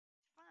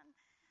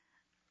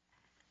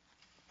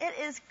It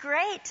is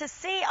great to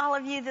see all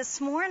of you this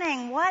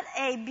morning. What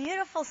a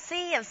beautiful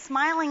sea of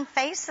smiling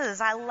faces.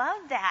 I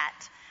love that.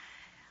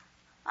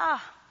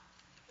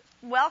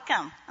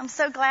 Welcome. I'm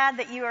so glad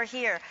that you are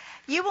here.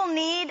 You will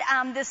need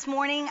this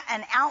morning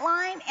an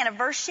outline and a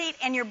verse sheet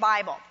and your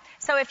Bible.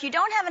 So if you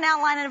don't have an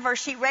outline and a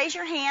verse sheet, raise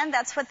your hand.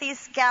 That's what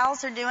these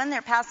gals are doing.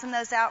 They're passing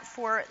those out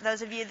for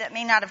those of you that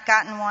may not have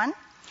gotten one.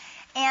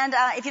 And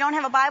if you don't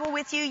have a Bible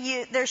with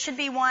you, there should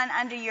be one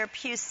under your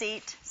pew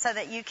seat so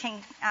that you can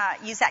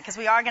use that, because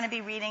we are going to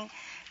be reading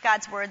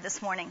God's Word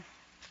this morning.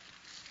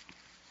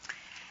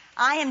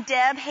 I am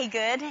Deb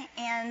Haygood,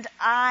 and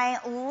I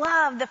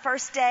love the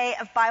first day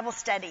of Bible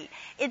study.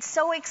 It's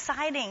so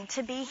exciting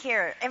to be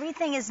here.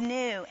 Everything is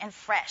new and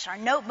fresh. Our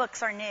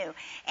notebooks are new,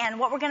 and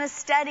what we're going to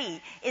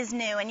study is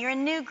new, and you're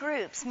in new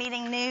groups,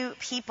 meeting new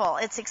people.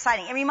 It's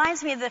exciting. It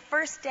reminds me of the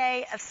first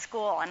day of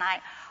school, and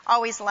I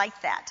always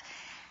liked that.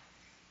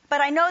 But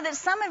I know that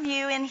some of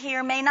you in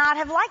here may not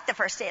have liked the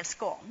first day of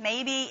school.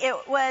 Maybe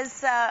it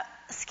was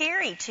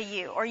scary to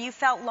you, or you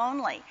felt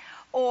lonely,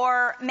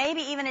 or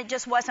maybe even it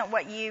just wasn't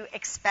what you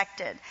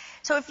expected.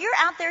 So if you're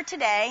out there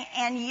today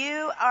and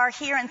you are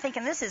here and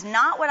thinking, this is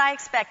not what I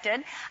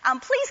expected,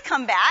 please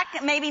come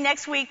back. Maybe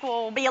next week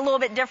will be a little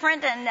bit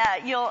different and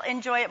you'll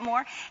enjoy it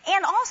more.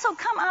 And also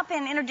come up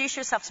and introduce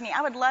yourself to me.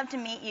 I would love to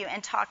meet you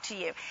and talk to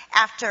you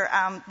after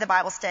the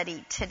Bible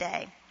study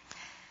today.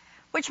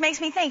 Which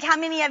makes me think, how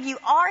many of you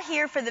are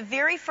here for the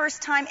very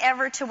first time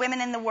ever to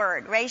Women in the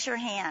Word? Raise your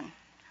hand.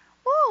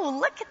 Ooh,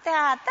 look at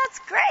that. That's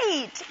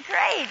great.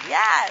 Great,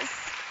 yes.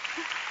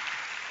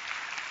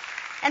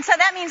 And so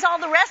that means all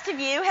the rest of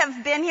you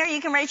have been here.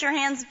 You can raise your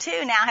hands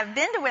too now, have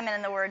been to Women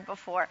in the Word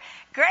before.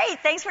 Great,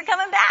 thanks for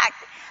coming back.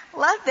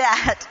 Love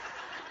that.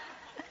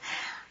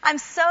 I'm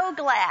so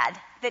glad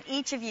that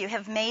each of you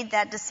have made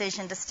that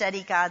decision to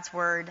study God's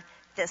Word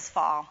this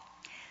fall.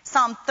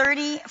 Psalm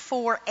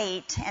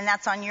 34:8, and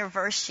that's on your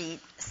verse sheet,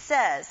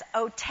 says,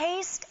 "Oh,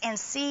 taste and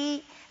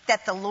see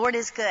that the Lord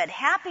is good.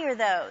 Happy are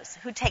those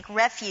who take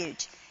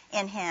refuge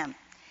in Him."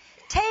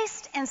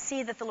 Taste and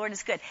see that the Lord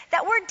is good.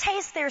 That word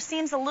taste there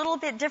seems a little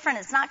bit different.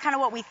 It's not kind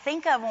of what we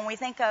think of when we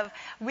think of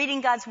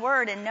reading God's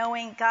Word and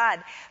knowing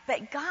God.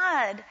 But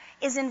God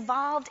is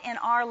involved in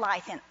our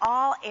life in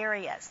all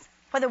areas,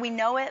 whether we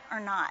know it or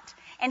not.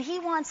 And He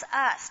wants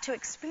us to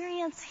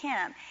experience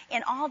Him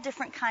in all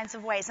different kinds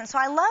of ways. And so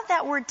I love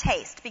that word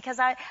taste, because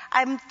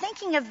I'm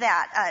thinking of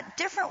that, a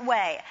different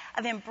way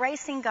of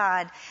embracing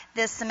God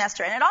this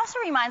semester. And it also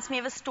reminds me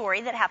of a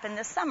story that happened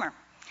this summer.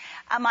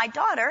 My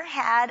daughter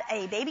had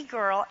a baby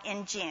girl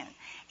in June.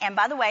 And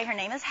by the way, her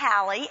name is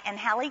Hallie, and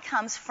Hallie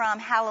comes from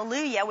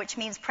hallelujah, which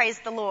means praise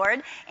the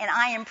Lord. And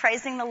I am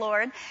praising the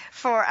Lord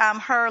for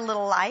her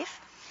little life.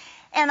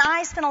 And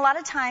I spent a lot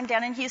of time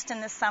down in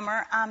Houston this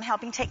summer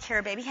helping take care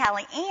of baby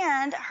Hallie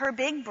and her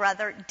big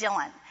brother,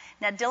 Dylan.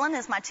 Now, Dylan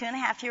is my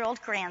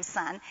 2.5-year-old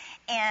grandson,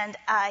 and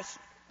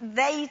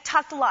they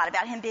talked a lot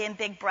about him being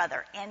big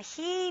brother. And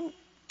he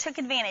took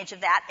advantage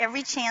of that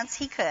every chance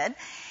he could.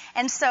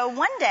 And so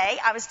one day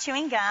I was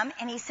chewing gum,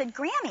 and he said,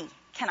 "Grammy,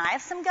 can I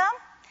have some gum?"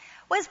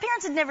 Well, his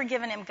parents had never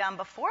given him gum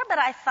before, but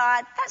I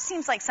thought, that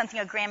seems like something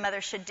a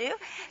grandmother should do.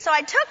 So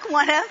I took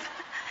one of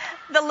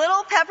the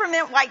little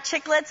peppermint white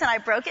chiclets, and I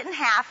broke it in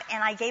half,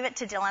 and I gave it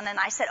to Dylan, and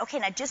I said, "Okay,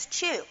 now just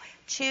chew.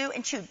 Chew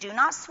and chew. Do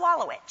not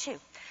swallow it. Chew."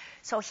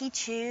 So he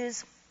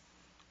chews,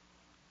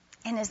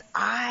 and his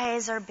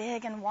eyes are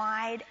big and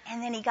wide,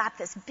 and then he got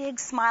this big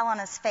smile on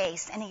his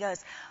face, and he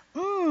goes,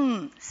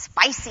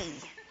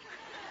 "Spicy."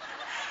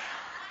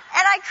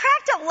 And I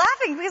cracked up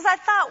laughing because I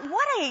thought,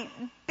 what a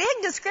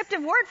big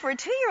descriptive word for a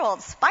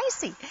 2-year-old,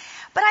 spicy.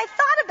 But I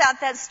thought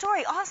about that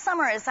story all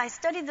summer as I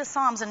studied the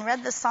Psalms and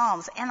read the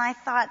Psalms, and I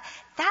thought,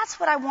 that's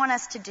what I want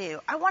us to do.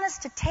 I want us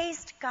to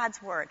taste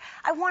God's Word.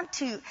 I want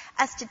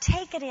us to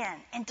take it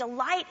in and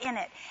delight in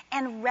it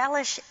and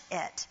relish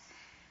it,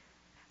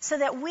 so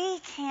that we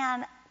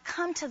can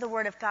come to the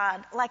Word of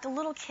God like a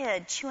little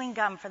kid chewing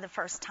gum for the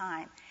first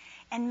time.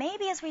 And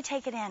maybe as we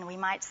take it in, we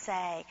might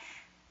say,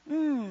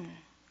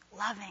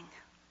 loving,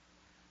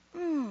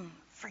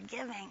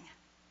 forgiving.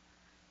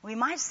 We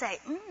might say,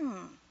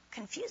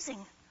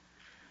 confusing,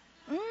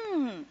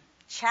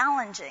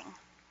 challenging,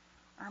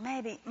 or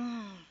maybe,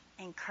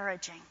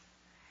 encouraging.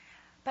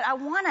 But I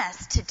want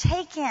us to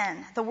take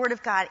in the Word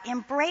of God,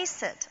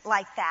 embrace it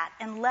like that,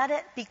 and let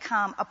it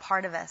become a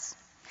part of us.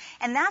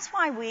 And that's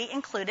why we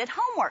included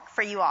homework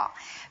for you all,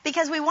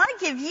 because we want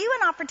to give you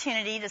an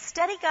opportunity to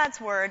study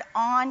God's Word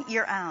on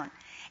your own.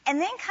 And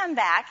then come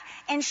back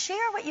and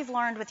share what you've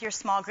learned with your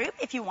small group,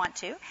 if you want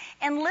to,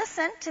 and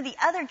listen to the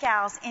other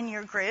gals in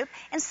your group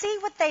and see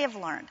what they have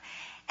learned.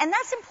 And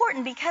that's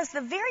important, because the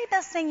very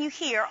best thing you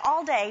hear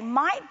all day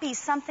might be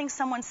something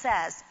someone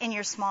says in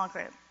your small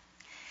group.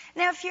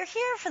 Now, if you're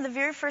here for the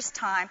very first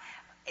time,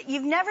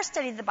 you've never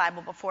studied the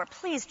Bible before,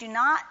 please do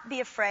not be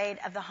afraid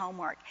of the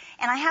homework.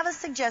 And I have a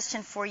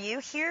suggestion for you.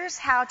 Here's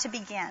how to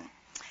begin.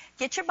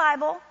 Get your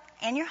Bible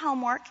and your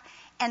homework,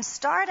 and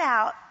start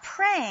out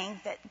praying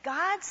that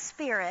God's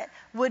Spirit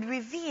would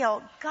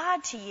reveal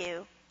God to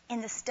you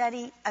in the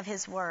study of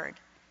His Word.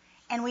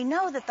 And we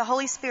know that the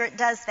Holy Spirit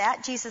does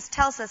that. Jesus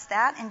tells us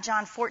that in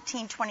John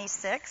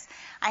 14:26.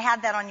 I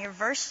have that on your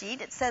verse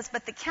sheet. It says,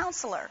 "But the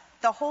Counselor,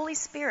 the Holy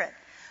Spirit,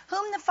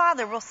 whom the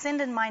Father will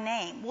send in my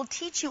name, will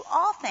teach you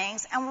all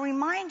things and will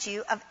remind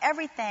you of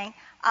everything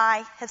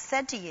I have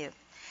said to you."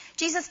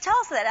 Jesus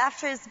tells that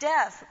after his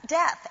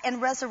death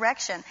and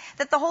resurrection,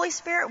 that the Holy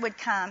Spirit would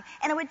come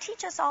and it would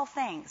teach us all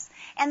things.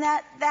 And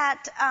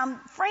that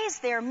phrase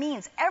there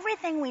means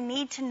everything we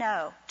need to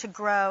know to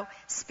grow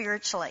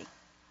spiritually.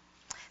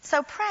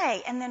 So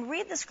pray and then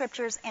read the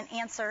scriptures and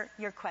answer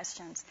your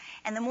questions.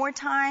 And the more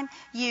time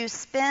you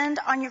spend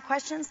on your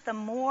questions, the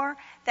more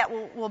that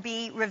will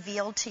be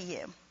revealed to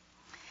you.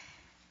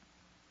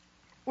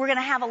 We're going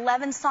to have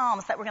 11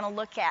 Psalms that we're going to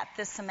look at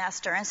this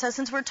semester. And so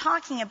since we're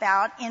talking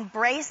about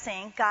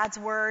embracing God's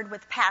Word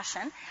with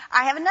passion,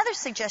 I have another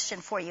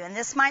suggestion for you. And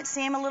this might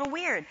seem a little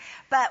weird,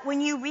 but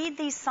when you read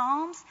these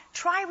Psalms,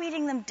 try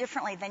reading them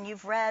differently than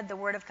you've read the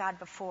Word of God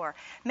before.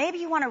 Maybe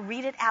you want to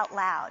read it out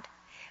loud.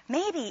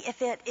 Maybe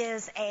if it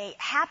is a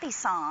happy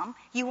psalm,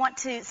 you want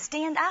to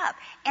stand up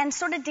and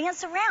sort of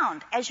dance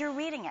around as you're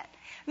reading it.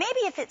 Maybe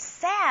if it's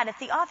sad, if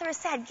the author is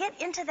sad,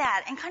 get into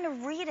that and kind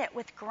of read it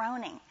with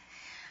groaning.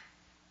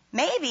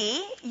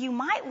 Maybe you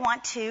might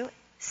want to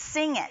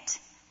sing it.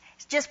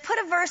 Just put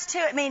a verse to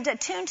it, a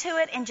tune to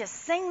it, and just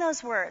sing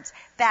those words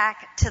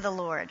back to the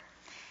Lord.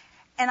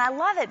 And I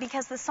love it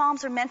because the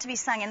Psalms are meant to be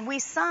sung. And we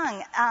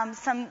sung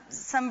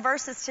some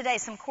verses today,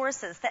 some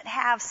choruses that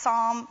have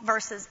psalm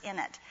verses in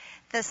it.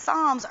 The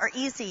Psalms are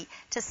easy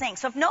to sing.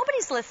 So if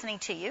nobody's listening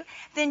to you,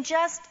 then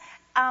just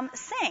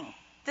sing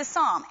the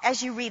psalm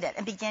as you read it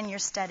and begin your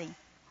study.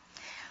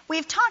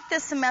 We've talked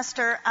this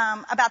semester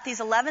about these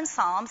 11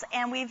 Psalms,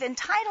 and we've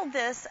entitled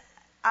this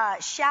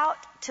Shout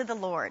to the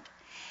Lord.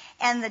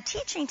 And the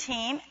teaching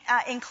team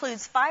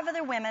includes 5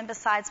 other women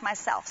besides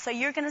myself. So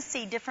you're going to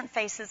see different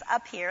faces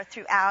up here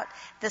throughout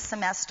the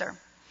semester.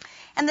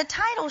 And the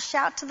title,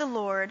 Shout to the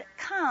Lord,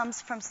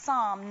 comes from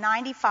Psalm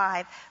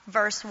 95,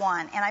 verse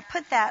 1. And I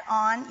put that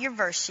on your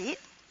verse sheet.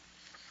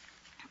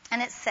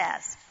 And it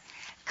says,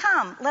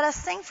 "Come, let us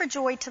sing for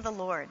joy to the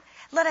Lord.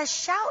 Let us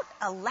shout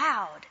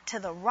aloud to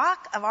the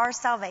rock of our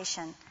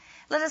salvation.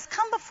 Let us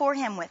come before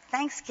him with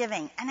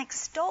thanksgiving and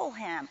extol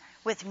him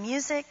with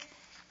music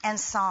and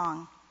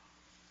song."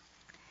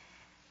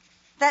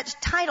 That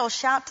title,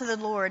 Shout to the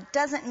Lord,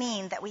 doesn't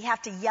mean that we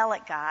have to yell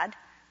at God,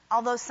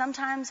 although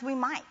sometimes we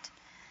might.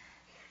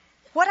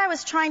 What I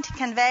was trying to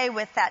convey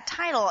with that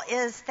title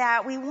is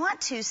that we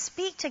want to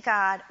speak to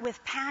God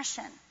with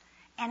passion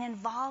and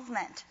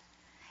involvement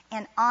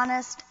and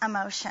honest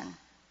emotion.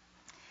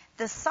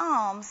 The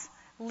Psalms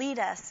lead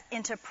us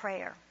into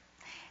prayer.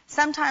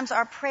 Sometimes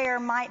our prayer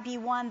might be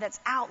one that's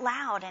out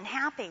loud and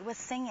happy with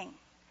singing.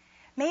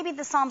 Maybe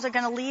the Psalms are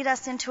going to lead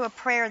us into a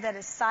prayer that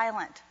is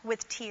silent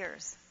with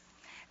tears.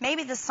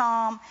 Maybe the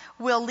Psalm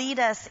will lead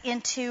us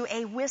into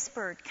a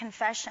whispered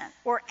confession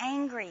or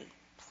angry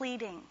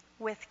pleading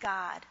with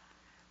God.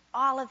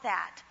 All of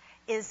that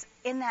is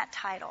in that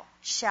title,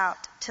 Shout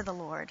to the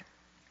Lord.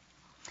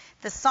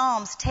 The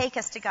Psalms take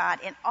us to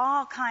God in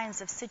all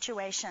kinds of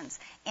situations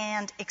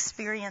and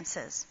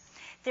experiences.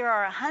 There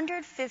are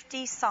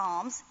 150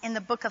 Psalms in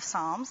the book of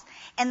Psalms,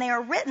 and they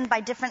are written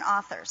by different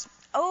authors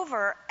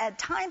over a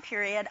time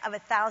period of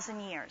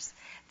 1,000 years.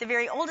 The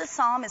very oldest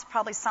Psalm is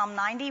probably Psalm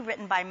 90,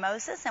 written by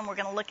Moses, and we're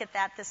going to look at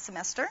that this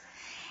semester.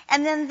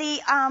 And then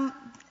the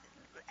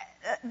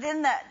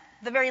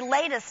very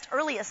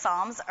earliest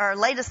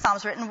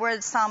Psalms written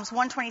were Psalms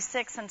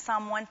 126 and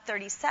Psalm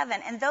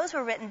 137, and those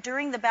were written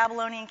during the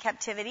Babylonian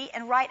captivity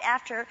and right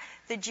after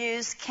the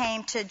Jews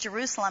came to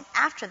Jerusalem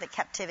after the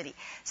captivity.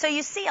 So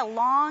you see a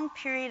long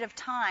period of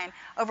time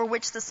over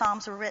which the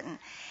Psalms were written.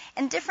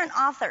 And different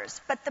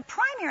authors, but the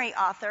primary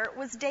author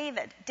was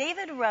David.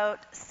 David wrote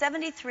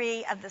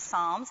 73 of the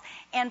Psalms,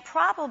 and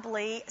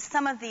probably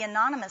some of the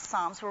anonymous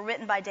Psalms were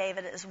written by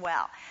David as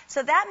well.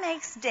 So that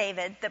makes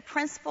David the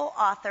principal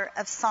author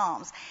of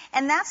Psalms.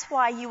 And that's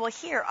why you will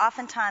hear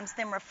oftentimes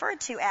them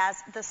referred to as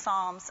the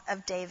Psalms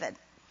of David.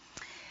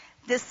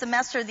 This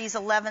semester, these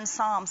 11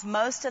 Psalms,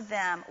 most of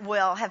them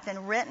will have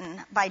been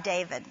written by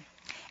David.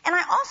 And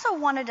I also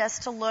wanted us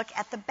to look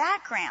at the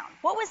background.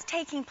 What was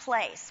taking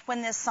place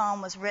when this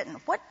psalm was written?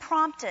 What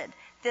prompted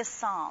this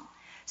psalm?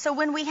 So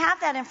when we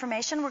have that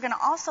information, we're going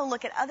to also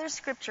look at other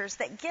scriptures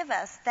that give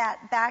us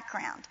that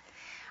background.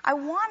 I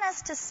want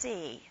us to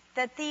see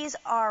that these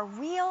are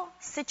real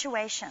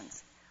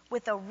situations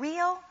with a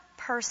real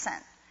person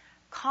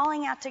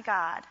calling out to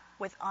God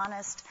with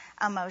honest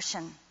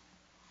emotion.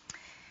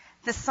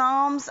 The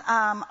Psalms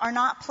are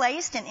not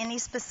placed in any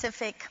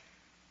specific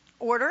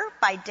order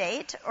by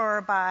date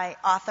or by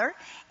author,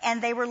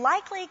 and they were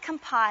likely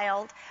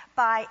compiled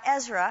by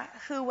Ezra,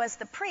 who was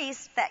the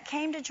priest that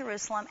came to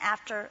Jerusalem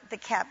after the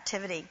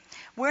captivity.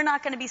 We're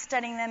not going to be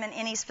studying them in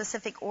any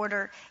specific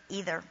order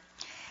either.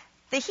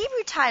 The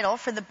Hebrew title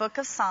for the book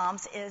of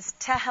Psalms is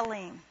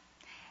Tehillim,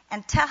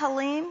 and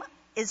Tehillim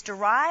is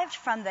derived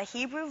from the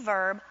Hebrew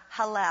verb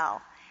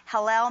hallel.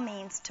 Hallel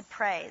means to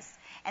praise.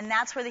 And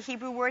that's where the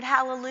Hebrew word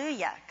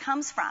hallelujah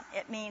comes from.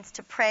 It means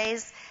to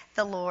praise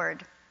the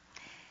Lord.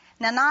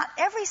 Now, not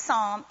every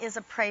psalm is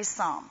a praise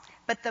psalm,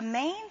 but the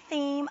main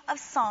theme of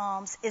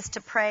psalms is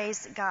to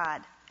praise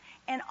God.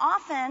 And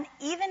often,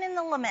 even in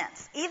the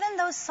laments, even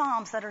those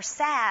psalms that are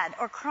sad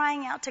or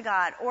crying out to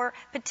God or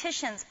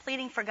petitions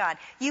pleading for God,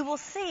 you will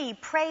see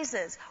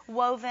praises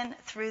woven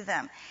through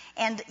them.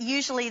 And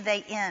usually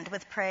they end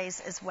with praise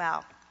as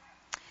well.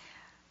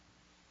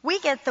 We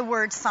get the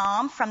word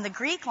psalm from the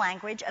Greek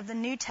language of the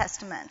New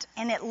Testament,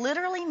 and it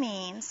literally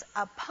means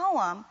a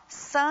poem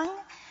sung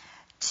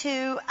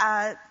to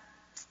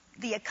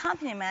the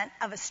accompaniment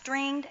of a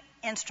stringed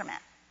instrument.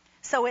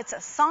 So it's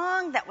a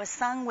song that was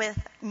sung with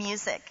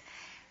music.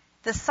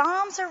 The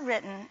Psalms are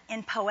written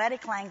in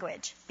poetic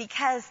language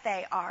because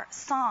they are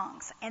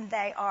songs and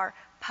they are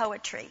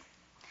poetry.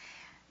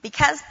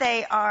 Because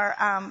they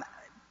are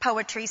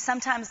poetry,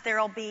 sometimes there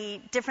will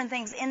be different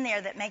things in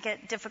there that make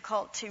it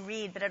difficult to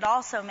read, but it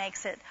also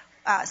makes it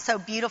so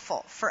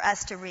beautiful for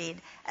us to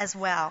read as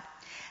well.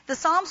 The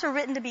Psalms were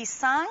written to be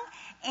sung,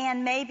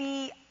 and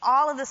maybe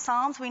all of the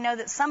Psalms, we know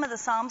that some of the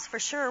Psalms for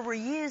sure were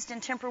used in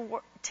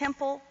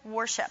temple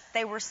worship.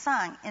 They were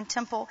sung in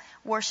temple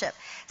worship.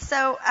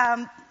 So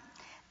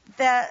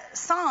the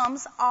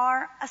Psalms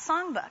are a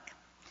songbook.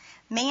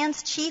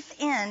 Man's chief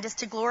end is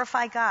to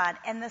glorify God,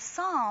 and the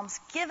Psalms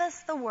give us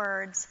the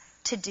words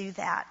to do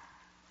that.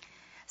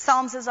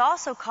 Psalms is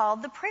also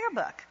called the prayer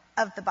book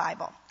of the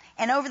Bible.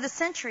 And over the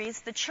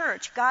centuries, the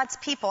church, God's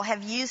people,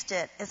 have used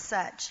it as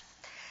such.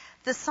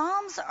 The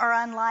Psalms are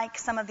unlike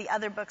some of the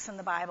other books in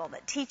the Bible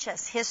that teach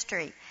us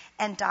history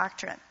and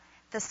doctrine.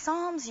 The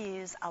Psalms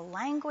use a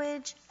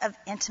language of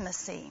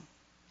intimacy.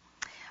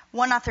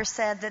 One author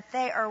said that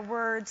they are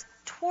words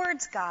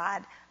towards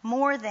God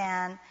more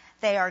than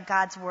they are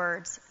God's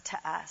words to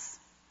us.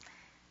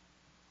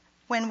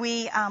 When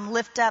we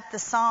lift up the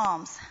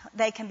Psalms,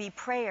 they can be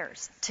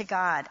prayers to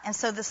God. And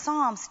so the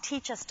Psalms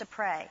teach us to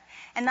pray.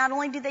 And not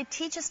only do they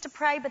teach us to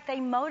pray, but they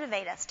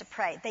motivate us to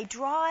pray. They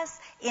draw us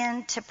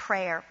into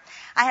prayer.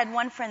 I had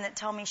one friend that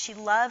told me she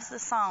loves the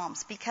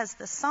Psalms because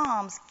the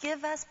Psalms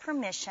give us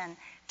permission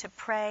to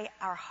pray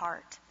our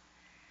heart.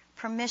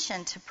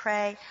 Permission to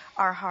pray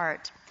our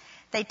heart.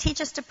 They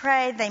teach us to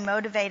pray. They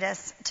motivate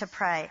us to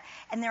pray.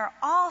 And there are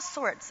all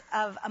sorts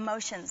of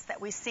emotions that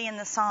we see in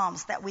the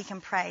Psalms that we can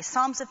pray.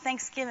 Psalms of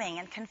thanksgiving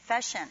and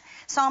confession.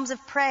 Psalms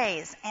of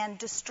praise and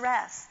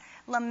distress,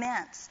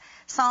 laments.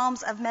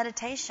 Psalms of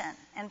meditation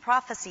and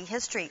prophecy,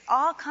 history.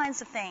 All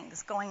kinds of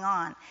things going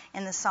on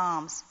in the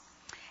Psalms.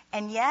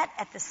 And yet,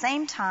 at the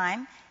same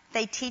time,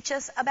 they teach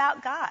us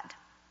about God.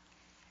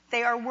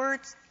 They are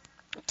words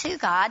to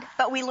God,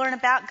 but we learn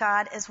about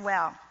God as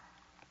well.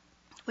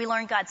 We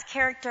learn God's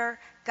character,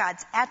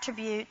 God's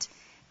attribute,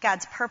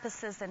 God's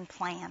purposes and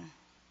plan.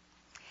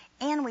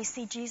 And we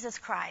see Jesus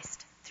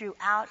Christ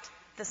throughout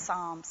the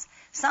Psalms.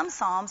 Some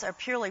Psalms are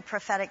purely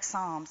prophetic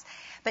Psalms.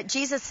 But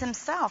Jesus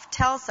himself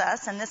tells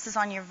us, and this is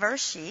on your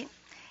verse sheet,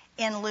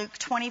 in Luke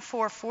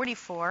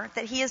 24:44,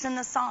 that he is in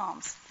the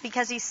Psalms.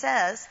 Because he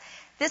says,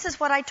 "This is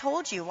what I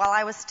told you while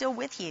I was still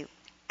with you.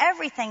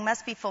 Everything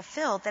must be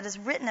fulfilled that is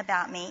written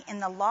about me in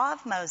the law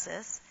of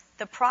Moses,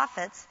 the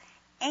prophets,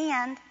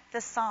 and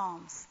the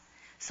Psalms."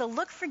 So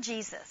look for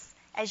Jesus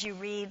as you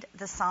read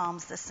the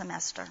Psalms this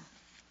semester.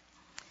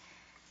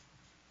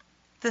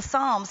 The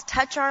Psalms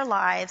touch our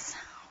lives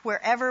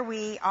wherever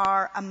we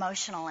are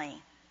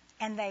emotionally,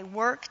 and they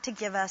work to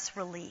give us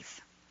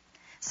relief.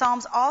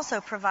 Psalms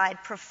also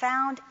provide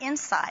profound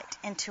insight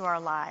into our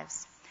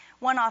lives.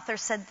 One author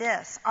said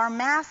this, "Our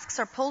masks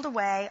are pulled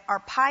away, our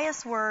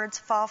pious words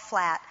fall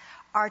flat,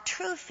 our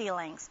true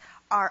feelings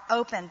are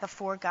open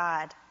before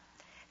God."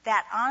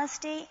 That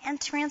honesty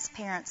and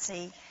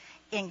transparency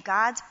in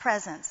God's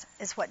presence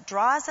is what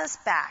draws us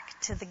back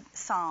to the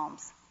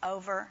Psalms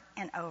over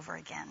and over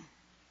again.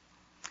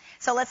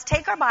 So let's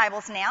take our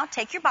Bibles now.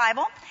 Take your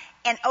Bible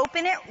and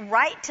open it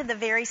right to the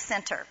very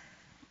center.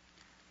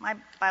 My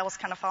Bible's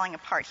kind of falling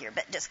apart here,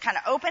 but just kind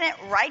of open it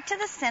right to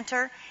the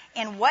center.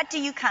 And what do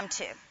you come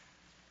to?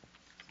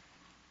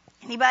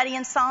 Anybody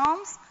in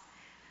Psalms?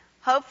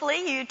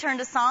 Hopefully you turn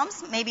to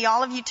Psalms. Maybe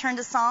all of you turn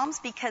to Psalms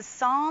because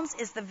Psalms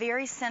is the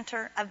very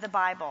center of the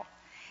Bible.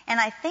 And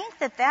I think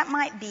that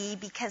might be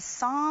because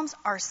Psalms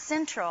are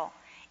central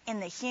in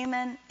the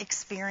human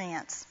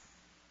experience.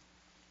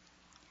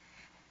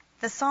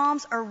 The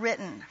Psalms are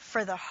written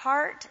for the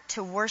heart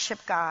to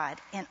worship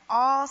God in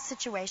all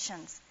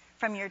situations,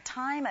 from your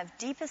time of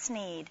deepest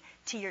need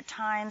to your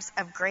times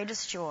of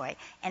greatest joy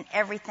and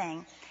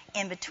everything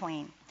in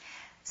between.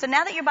 So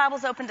now that your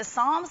Bible's open to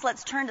Psalms,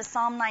 let's turn to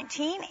Psalm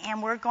 19,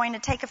 and we're going to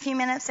take a few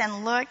minutes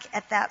and look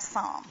at that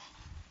psalm.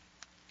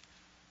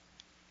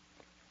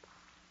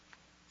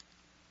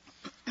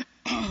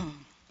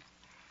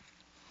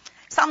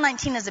 Psalm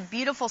 19 is a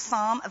beautiful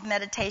psalm of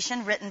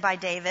meditation written by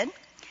David,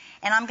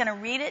 and I'm going to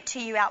read it to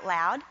you out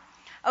loud.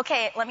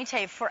 Okay, let me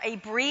tell you, for a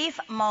brief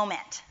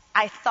moment,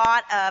 I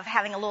thought of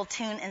having a little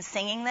tune and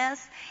singing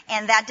this,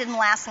 and that didn't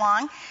last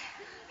long.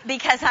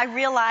 because I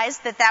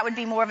realized that that would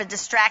be more of a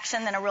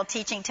distraction than a real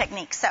teaching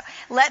technique. So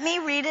let me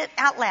read it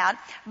out loud.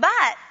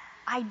 But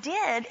I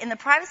did, in the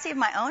privacy of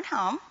my own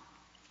home,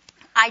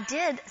 I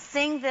did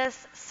sing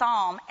this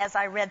psalm as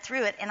I read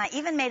through it, and I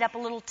even made up a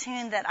little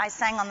tune that I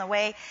sang on the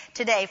way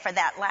today for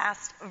that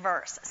last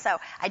verse. So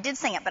I did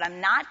sing it, but I'm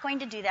not going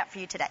to do that for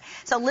you today.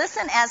 So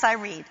listen as I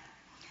read.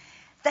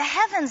 The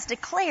heavens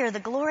declare the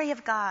glory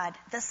of God.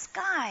 The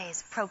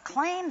skies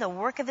proclaim the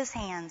work of his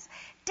hands.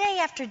 Day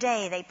after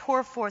day they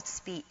pour forth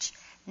speech.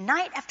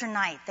 Night after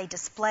night they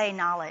display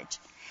knowledge.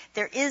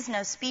 There is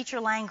no speech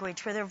or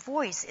language where their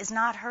voice is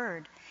not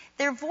heard.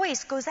 Their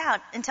voice goes out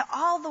into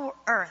all the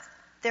earth,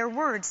 their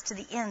words to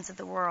the ends of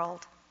the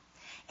world.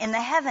 In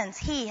the heavens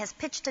he has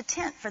pitched a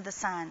tent for the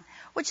sun,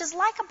 which is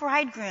like a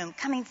bridegroom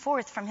coming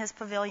forth from his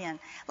pavilion,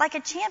 like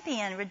a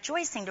champion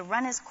rejoicing to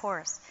run his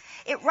course.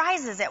 It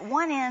rises at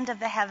one end of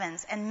the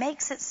heavens and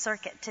makes its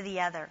circuit to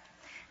the other.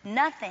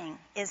 Nothing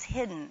is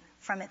hidden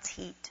from its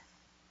heat.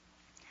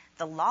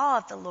 The law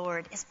of the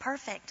Lord is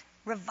perfect,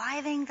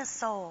 reviving the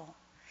soul.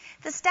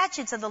 The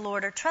statutes of the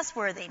Lord are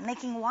trustworthy,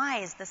 making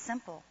wise the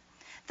simple.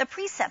 The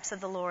precepts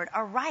of the Lord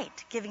are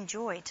right, giving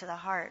joy to the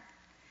heart.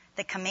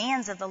 The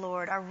commands of the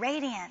Lord are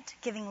radiant,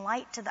 giving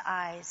light to the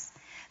eyes.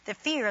 The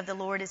fear of the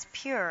Lord is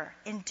pure,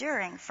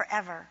 enduring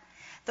forever.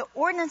 The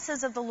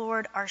ordinances of the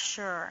Lord are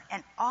sure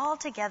and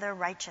altogether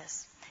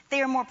righteous.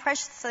 They are more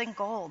precious than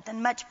gold,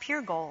 than much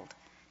pure gold.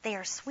 They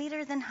are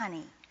sweeter than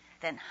honey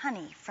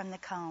from the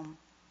comb.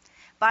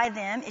 By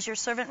them is your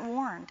servant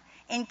warned.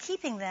 In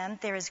keeping them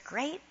there is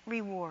great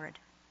reward.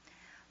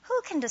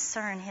 Who can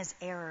discern his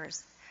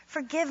errors?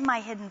 Forgive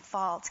my hidden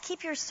faults.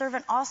 Keep your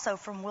servant also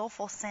from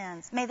willful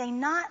sins. May they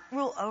not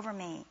rule over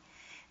me.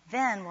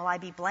 Then will I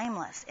be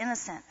blameless,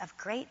 innocent of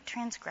great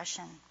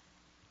transgression.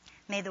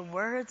 May the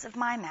words of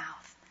my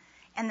mouth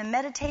and the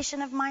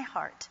meditation of my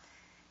heart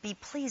be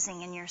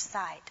pleasing in your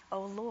sight,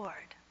 O Lord,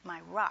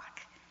 my rock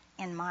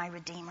and my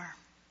redeemer.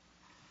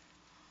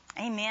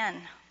 Amen.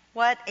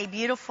 What a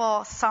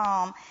beautiful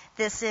psalm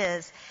this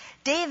is.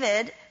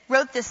 David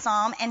wrote this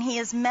psalm, and he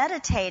is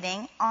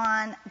meditating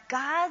on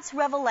God's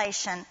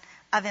revelation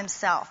of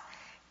himself.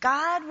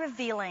 God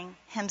revealing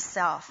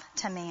himself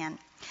to man.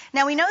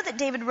 Now, we know that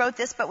David wrote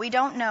this, but we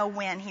don't know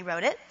when he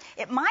wrote it.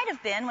 It might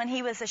have been when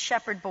he was a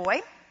shepherd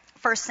boy.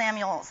 1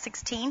 Samuel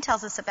 16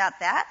 tells us about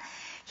that.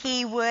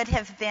 He would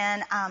have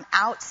been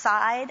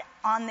outside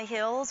on the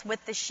hills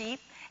with the sheep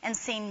and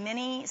seen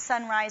many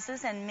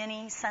sunrises and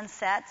many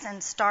sunsets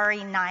and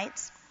starry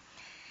nights.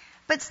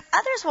 But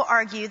others will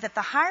argue that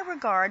the high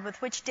regard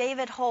with which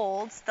David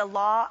holds the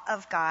law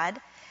of God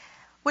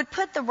would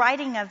put the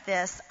writing of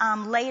this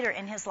later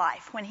in his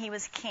life when he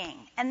was king.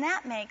 And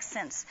that makes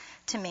sense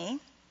to me.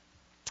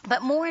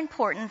 But more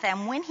important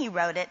than when he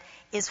wrote it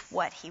is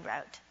what he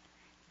wrote.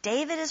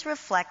 David is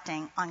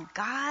reflecting on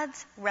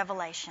God's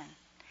revelation.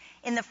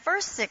 In the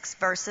first 6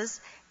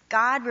 verses,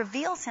 God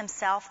reveals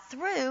himself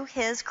through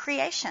his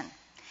creation.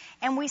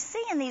 And we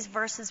see in these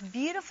verses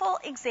beautiful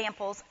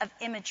examples of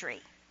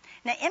imagery.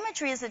 Now,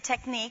 imagery is a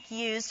technique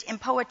used in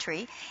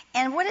poetry,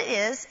 and what it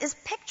is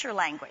picture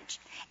language.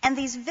 And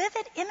these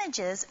vivid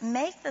images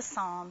make the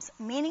Psalms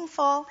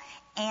meaningful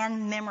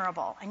and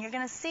memorable. And you're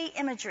going to see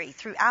imagery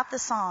throughout the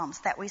Psalms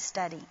that we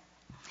study.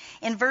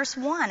 In verse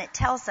 1, it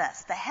tells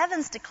us, the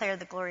heavens declare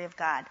the glory of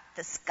God.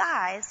 The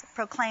skies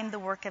proclaim the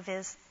work of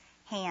his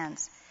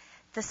hands.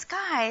 The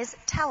skies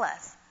tell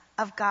us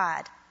of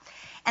God.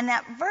 And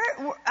that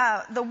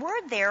the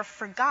word there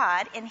for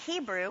God in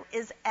Hebrew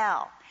is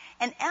El.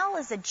 And El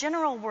is a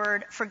general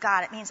word for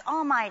God. It means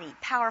almighty,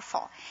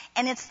 powerful.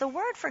 And it's the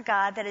word for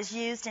God that is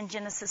used in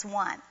Genesis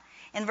 1.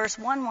 In verse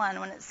 1:1,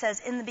 when it says,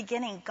 in the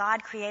beginning,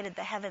 God created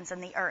the heavens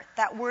and the earth.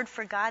 That word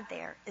for God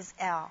there is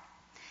El.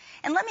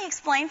 And let me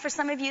explain for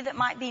some of you that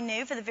might be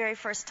new for the very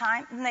first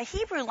time. In the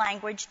Hebrew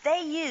language,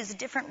 they used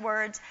different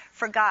words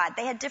for God.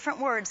 They had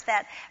different words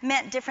that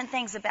meant different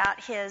things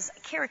about his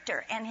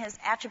character and his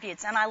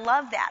attributes. And I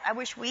love that. I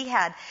wish we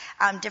had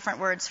different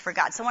words for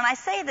God. So when I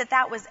say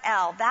that was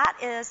El, that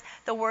is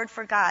the word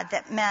for God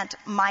that meant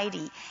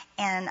mighty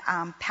and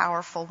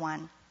powerful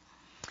one.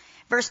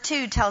 Verse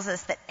 2 tells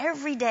us that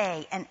every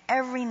day and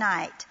every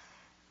night,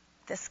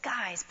 the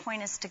skies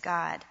point us to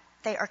God.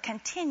 They are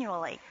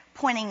continually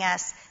pointing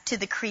us to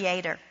the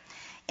Creator.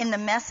 In the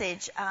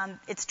Message,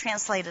 it's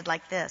translated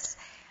like this.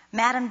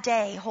 Madam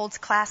Day holds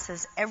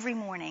classes every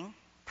morning.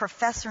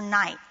 Professor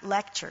Knight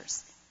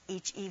lectures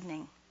each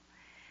evening.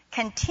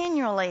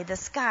 Continually, the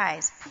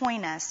skies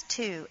point us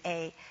to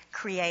a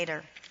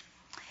Creator.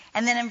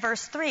 And then in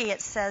verse 3,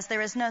 it says,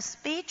 there is no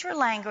speech or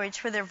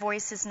language where their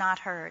voice is not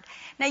heard.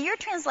 Now, your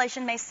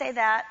translation may say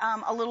that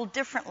a little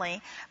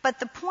differently, but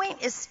the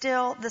point is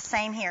still the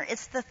same here.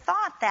 It's the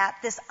thought that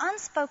this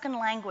unspoken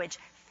language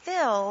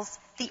fills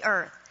the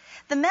earth.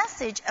 The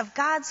message of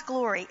God's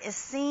glory is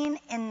seen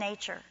in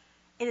nature.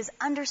 It is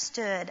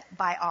understood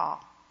by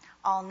all.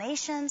 All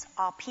nations,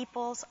 all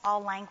peoples,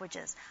 all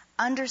languages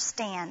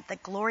understand the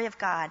glory of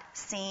God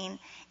seen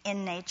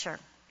in nature.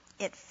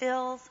 It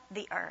fills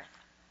the earth.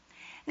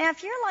 Now,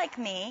 if you're like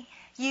me,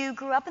 you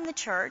grew up in the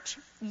church,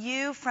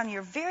 you, from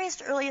your very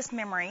earliest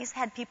memories,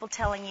 had people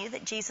telling you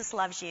that Jesus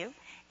loves you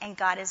and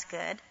God is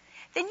good,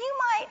 then you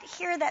might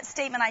hear that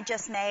statement I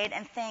just made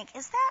and think,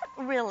 is that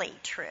really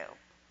true?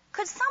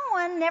 Could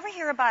someone never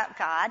hear about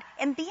God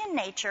and be in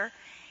nature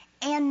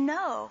and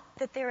know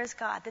that there is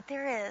God, that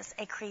there is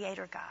a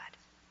creator God?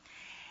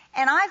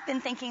 And I've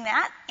been thinking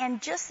that,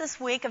 and just this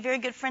week, a very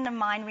good friend of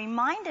mine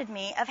reminded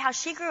me of how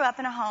she grew up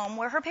in a home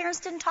where her parents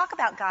didn't talk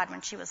about God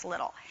when she was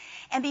little.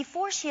 And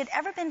before she had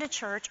ever been to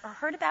church or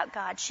heard about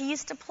God, she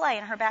used to play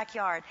in her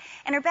backyard.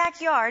 And her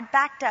backyard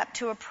backed up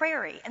to a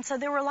prairie, and so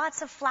there were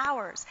lots of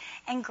flowers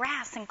and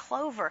grass and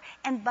clover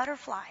and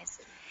butterflies.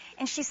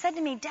 And she said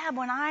to me, Deb,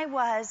 when I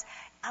was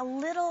a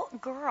little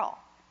girl,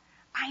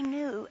 I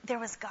knew there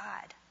was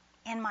God,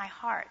 and my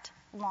heart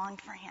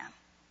longed for him.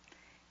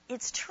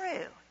 It's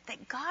true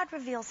that God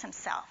reveals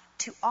himself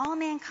to all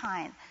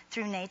mankind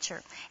through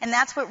nature. And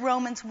that's what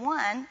Romans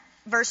 1,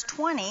 verse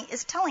 20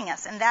 is telling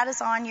us, and that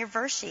is on your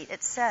verse sheet.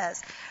 It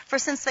says, "For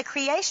since the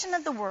creation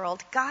of the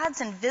world, God's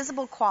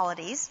invisible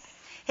qualities,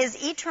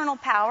 his eternal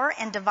power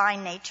and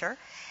divine nature,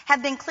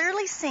 have been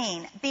clearly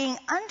seen, being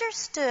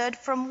understood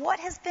from what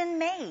has been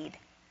made,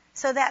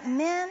 so that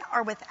men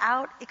are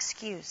without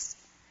excuse."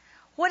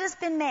 What has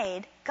been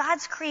made,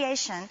 God's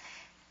creation,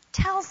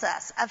 tells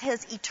us of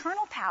his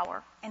eternal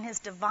power and his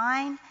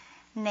divine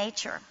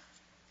nature.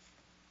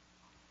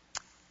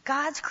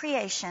 God's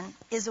creation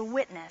is a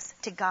witness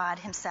to God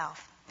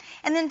himself.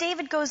 And then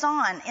David goes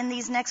on in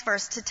these next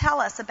verses to tell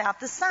us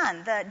about the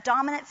sun, the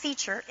dominant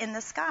feature in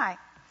the sky.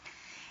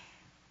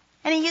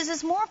 And he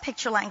uses more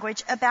picture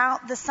language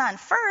about the sun.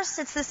 First,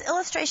 it's this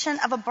illustration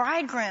of a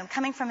bridegroom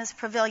coming from his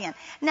pavilion.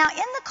 Now, in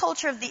the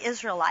culture of the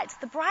Israelites,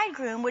 the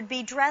bridegroom would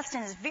be dressed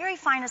in his very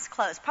finest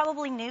clothes,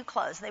 probably new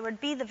clothes. They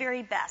would be the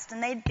very best,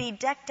 and they'd be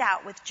decked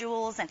out with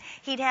jewels, and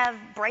he'd have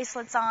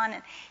bracelets on,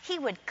 and he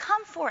would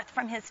come forth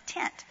from his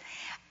tent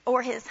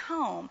or his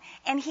home,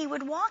 and he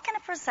would walk in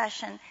a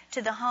procession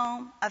to the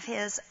home of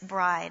his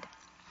bride.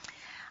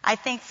 I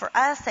think for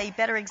us, a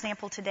better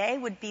example today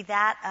would be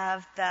that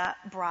of the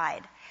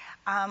bride.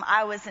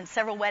 I was in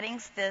several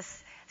weddings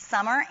this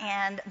summer,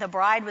 and the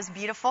bride was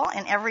beautiful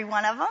in every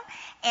one of them.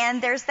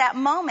 And there's that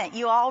moment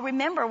you all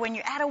remember when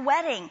you're at a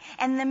wedding,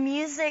 and the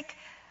music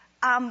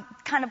kind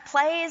of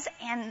plays,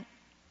 and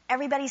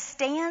everybody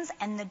stands,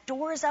 and the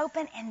doors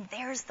open, and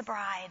there's the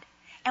bride.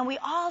 And we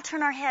all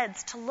turn our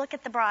heads to look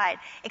at the bride,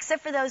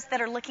 except for those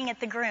that are looking at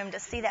the groom to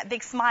see that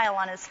big smile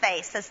on his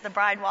face as the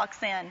bride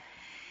walks in.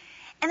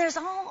 And there's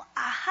all a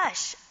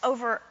hush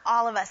over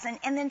all of us.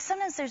 And then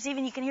sometimes there's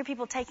even, you can hear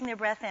people taking their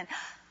breath in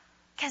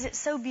because it's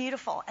so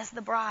beautiful as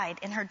the bride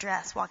in her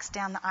dress walks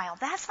down the aisle.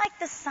 That's like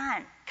the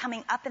sun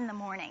coming up in the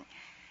morning.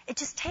 It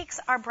just takes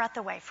our breath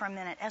away for a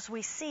minute as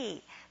we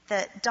see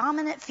the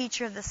dominant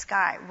feature of the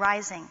sky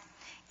rising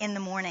in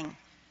the morning.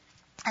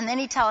 And then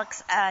he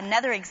tells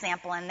another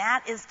example, and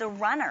that is the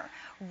runner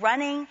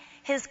running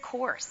his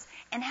course,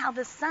 and how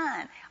the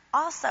sun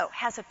also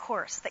has a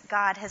course that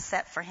God has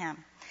set for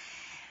him.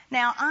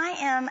 Now, I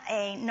am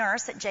a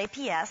nurse at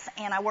JPS,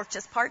 and I work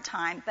just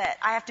part-time, but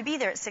I have to be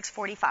there at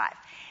 6:45.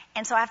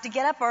 And so I have to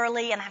get up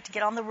early, and I have to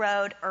get on the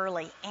road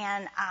early.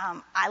 And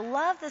I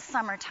love the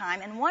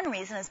summertime, and one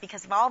reason is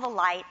because of all the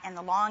light and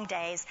the long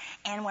days.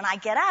 And when I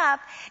get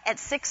up at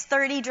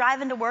 6:30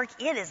 driving to work,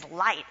 it is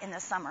light in the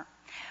summer.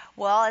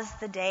 Well, as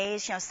the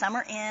days,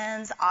 summer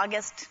ends,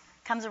 August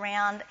comes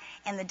around,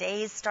 and the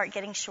days start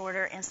getting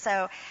shorter. And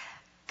so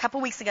a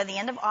couple weeks ago, the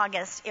end of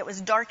August, it was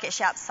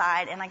darkish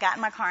outside, and I got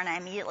in my car, and I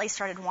immediately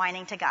started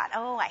whining to God.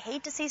 Oh, I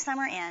hate to see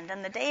summer end,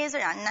 and the days are...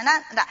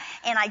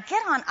 And I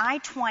get on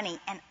I-20,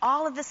 and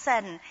all of a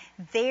sudden,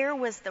 there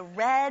was the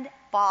red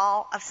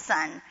ball of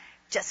sun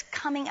just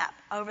coming up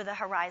over the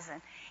horizon,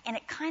 and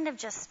it kind of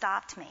just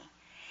stopped me.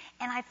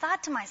 And I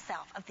thought to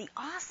myself of the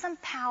awesome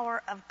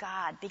power of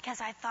God,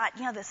 because I thought,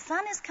 the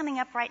sun is coming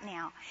up right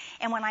now.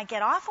 And when I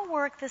get off of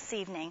work this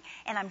evening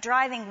and I'm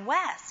driving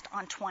west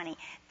on 20,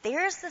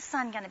 there's the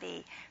sun going to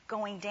be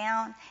going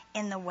down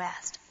in the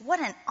west. What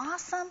an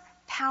awesome,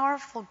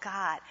 powerful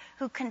God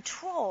who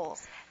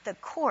controls the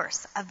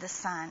course of the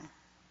sun.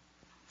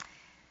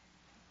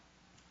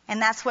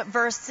 And that's what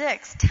verse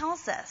 6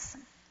 tells us.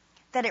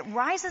 That it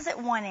rises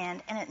at one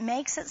end and it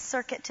makes its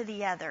circuit to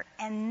the other,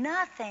 and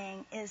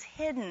nothing is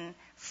hidden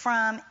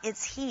from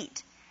its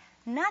heat.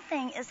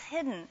 Nothing is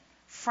hidden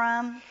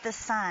from the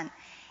sun.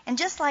 And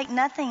just like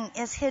nothing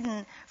is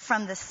hidden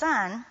from the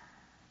sun,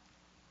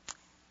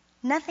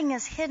 nothing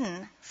is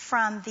hidden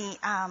from the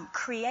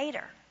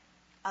creator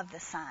of the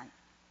sun.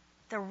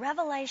 The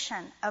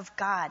revelation of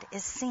God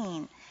is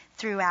seen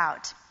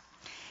throughout.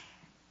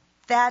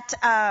 That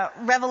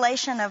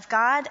revelation of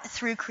God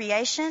through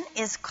creation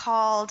is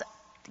called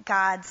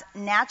God's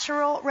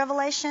natural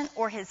revelation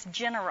or his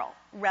general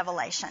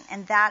revelation,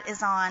 and that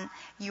is on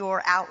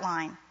your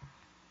outline.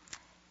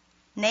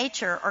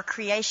 Nature or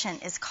creation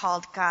is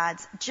called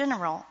God's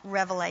general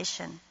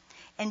revelation.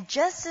 And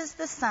just as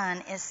the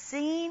sun is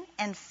seen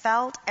and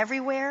felt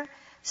everywhere,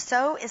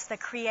 so is the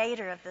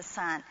creator of the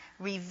sun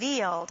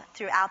revealed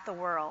throughout the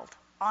world.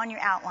 on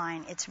your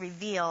outline. It's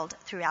revealed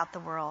throughout the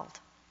world.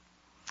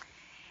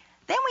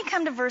 Then we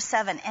come to verse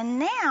 7, and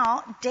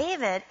now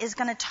David is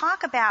going to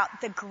talk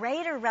about the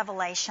greater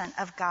revelation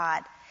of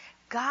God.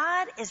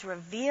 God is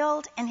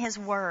revealed in his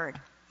word,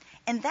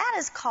 and that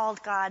is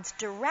called God's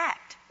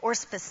direct or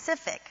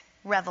specific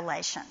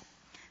revelation.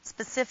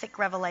 Specific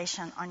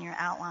revelation on your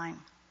outline.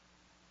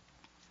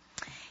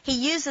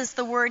 He uses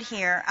the word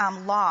here,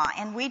 law,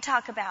 and we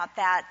talk about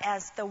that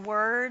as the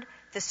word,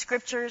 the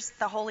scriptures,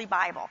 the Holy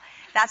Bible.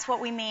 That's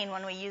what we mean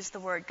when we use the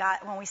word God,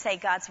 when we say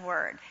God's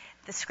word,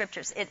 the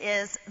scriptures. It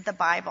is the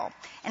Bible.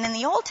 And in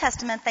the Old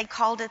Testament, they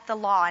called it the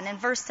law. And in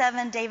verse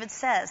 7, David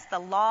says, the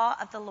law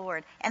of the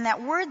Lord. And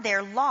that word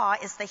there, law,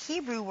 is the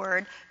Hebrew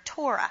word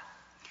Torah.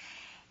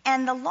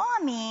 And the law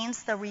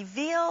means the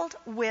revealed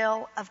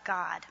will of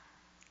God.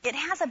 It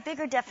has a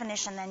bigger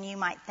definition than you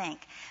might think.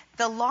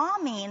 The law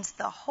means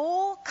the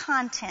whole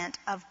content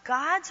of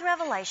God's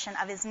revelation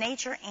of his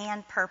nature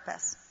and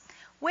purpose,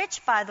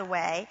 which, by the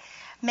way,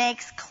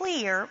 makes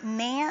clear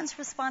man's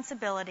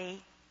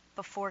responsibility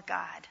before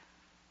God.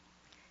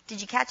 Did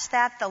you catch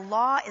that? The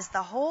law is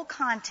the whole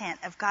content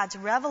of God's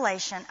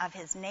revelation of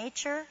his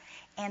nature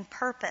and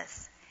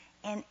purpose.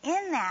 And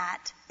in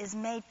that is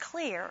made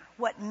clear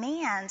what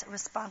man's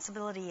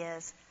responsibility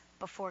is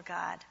before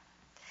God.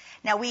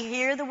 Now, we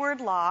hear the word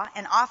law,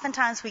 and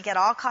oftentimes we get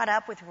all caught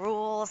up with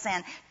rules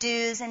and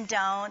do's and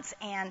don'ts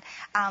and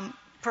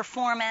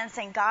performance,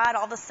 and God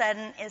all of a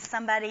sudden is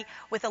somebody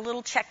with a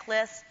little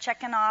checklist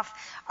checking off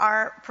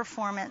our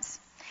performance.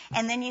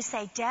 And then you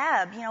say,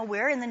 Deb,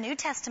 we're in the New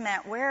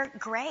Testament. We're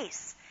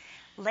grace.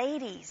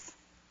 Ladies,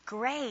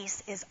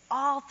 grace is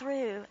all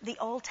through the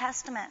Old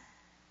Testament.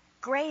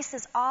 Grace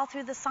is all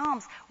through the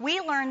Psalms. We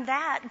learned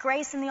that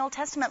grace in the Old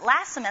Testament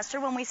last semester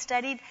when we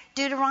studied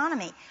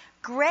Deuteronomy.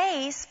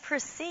 Grace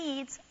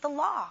precedes the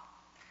law.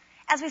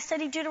 As we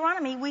studied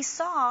Deuteronomy, we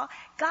saw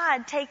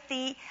God take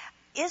the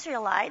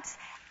Israelites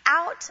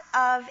out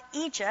of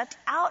Egypt,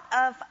 out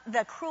of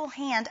the cruel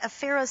hand of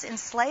Pharaoh's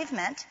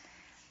enslavement.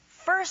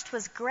 First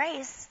was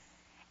grace,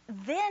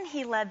 then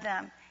he led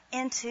them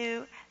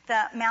into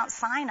the Mount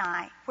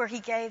Sinai, where he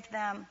gave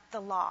them the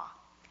law.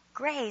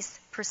 Grace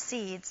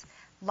precedes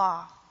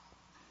law.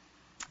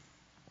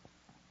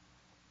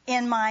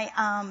 In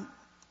my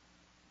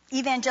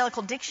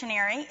Evangelical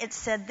Dictionary, it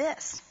said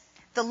this: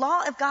 the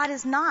law of God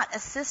is not a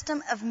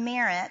system of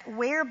merit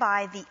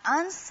whereby the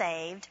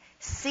unsaved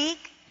seek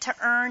to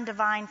earn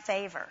divine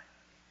favor,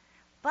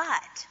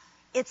 but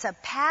it's a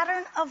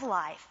pattern of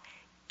life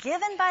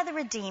given by the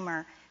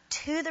Redeemer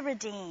to the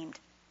redeemed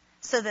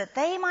so that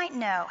they might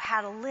know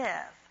how to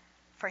live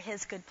for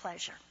his good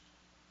pleasure.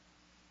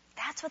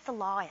 That's what the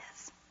law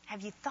is.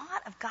 Have you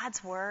thought of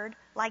God's word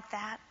like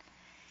that?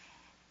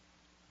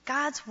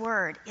 God's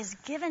word is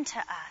given to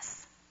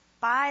us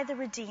by the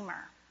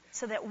Redeemer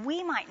so that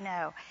we might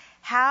know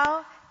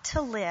how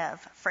to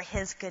live for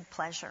his good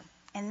pleasure.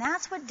 And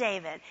that's what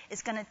David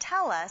is going to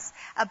tell us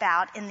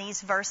about in these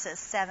verses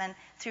 7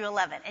 through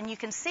 11. And you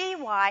can see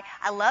why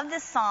I love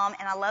this psalm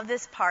and I love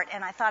this part,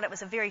 and I thought it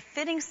was a very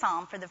fitting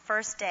psalm for the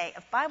first day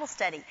of Bible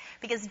study,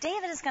 because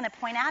David is going to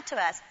point out to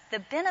us the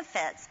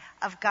benefits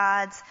of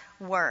God's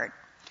word.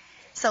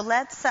 So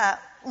let's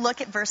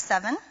look at verse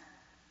 7.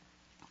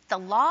 The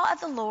law of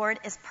the Lord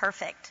is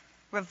perfect,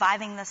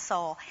 reviving the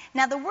soul.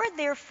 Now, the word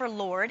there for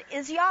Lord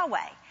is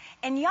Yahweh.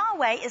 And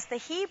Yahweh is the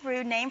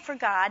Hebrew name for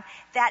God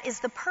that is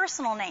the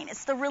personal name.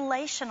 It's the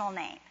relational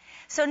name.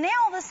 So now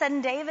all of a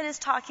sudden David is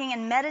talking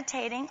and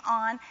meditating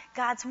on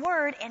God's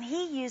word, and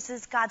he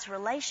uses God's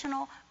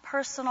relational,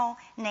 personal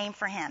name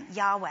for him,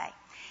 Yahweh.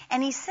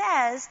 And he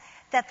says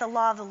that the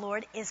law of the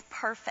Lord is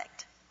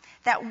perfect.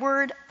 That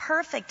word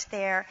perfect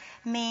there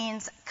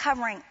means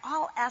covering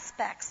all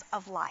aspects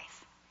of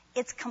life.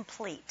 It's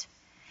complete.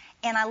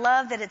 And I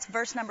love that it's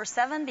verse number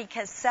 7,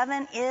 because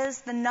 7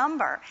 is the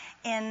number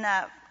in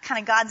kind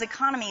of God's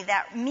economy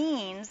that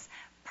means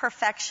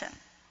perfection.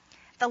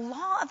 The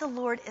law of the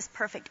Lord is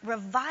perfect,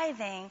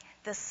 reviving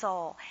the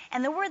soul.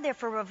 And the word there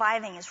for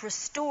reviving is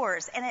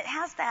restores, and it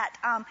has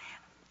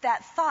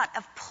that thought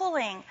of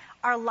pulling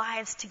our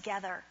lives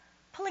together.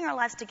 Pulling our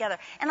lives together.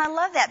 And I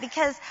love that,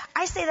 because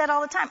I say that all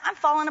the time. I'm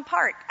falling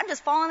apart. I'm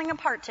just falling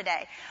apart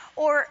today.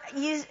 Or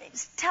you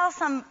tell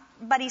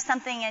somebody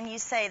something and you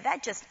say,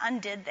 that just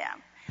undid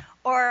them.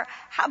 Or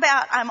how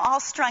about I'm all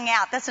strung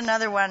out? That's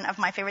another one of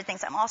my favorite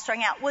things. I'm all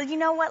strung out. Well, you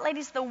know what,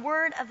 ladies? The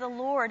word of the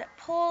Lord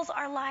pulls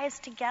our lives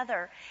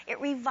together. It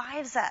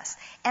revives us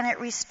and it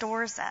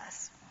restores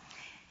us.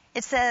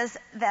 It says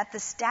that the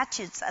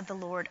statutes of the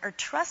Lord are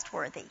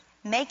trustworthy,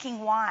 making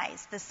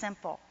wise the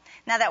simple.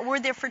 Now, that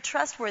word there for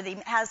trustworthy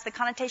has the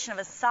connotation of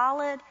a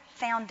solid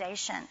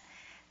foundation.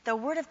 The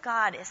word of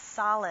God is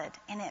solid,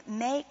 and it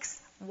makes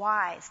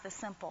wise the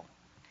simple.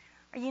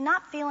 Are you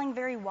not feeling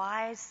very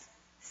wise?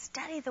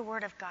 Study the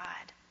word of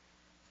God.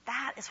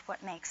 That is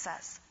what makes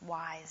us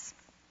wise.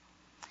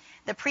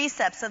 The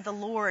precepts of the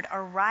Lord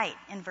are right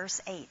in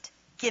verse 8,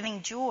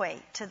 giving joy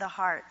to the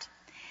heart.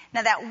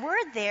 Now, that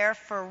word there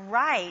for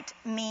right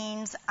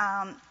means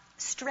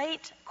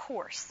straight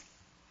course.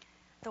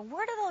 The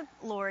word of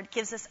the Lord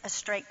gives us a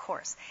straight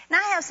course. Now,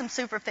 I have some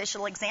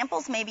superficial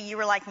examples. Maybe you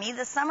were like me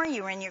this summer.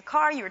 You were in your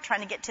car. You were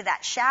trying to get to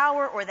that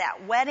shower or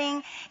that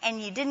wedding,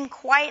 and you didn't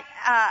quite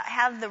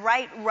have the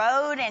right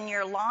road, and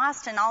you're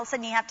lost, and all of a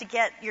sudden you have to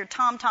get your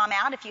TomTom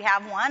out if you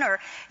have one, or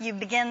you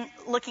begin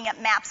looking at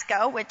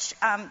MapsGo, which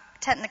I'm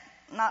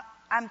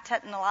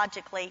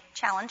technologically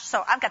challenged,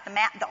 so I've got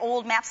the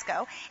old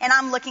MapsGo, and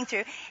I'm looking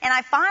through, and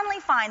I finally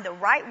find the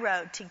right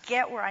road to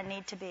get where I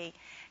need to be.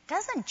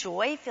 Doesn't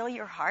joy fill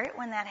your heart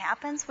when that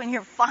happens, when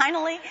you're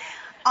finally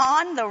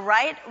on the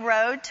right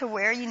road to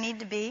where you need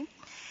to be?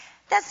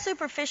 That's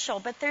superficial,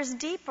 but there's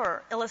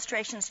deeper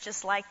illustrations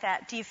just like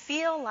that. Do you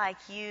feel like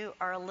you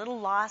are a little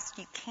lost?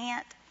 You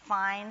can't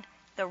find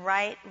the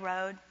right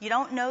road? You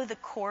don't know the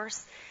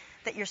course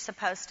that you're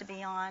supposed to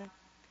be on?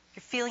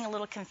 You're feeling a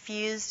little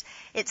confused?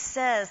 It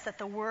says that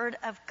the Word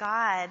of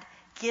God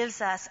gives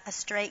us a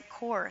straight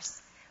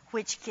course,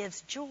 which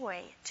gives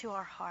joy to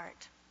our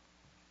heart.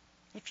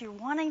 If you're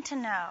wanting to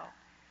know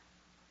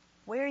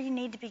where you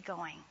need to be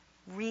going,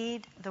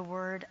 read the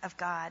Word of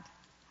God.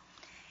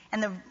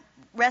 And the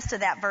rest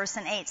of that verse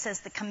in 8 says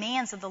the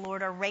commands of the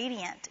Lord are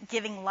radiant,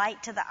 giving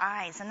light to the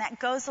eyes. And that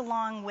goes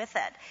along with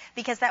it,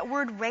 because that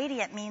word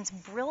radiant means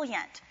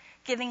brilliant,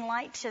 giving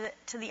light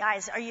to the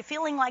eyes. Are you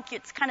feeling like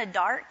it's kind of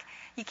dark?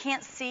 You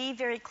can't see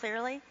very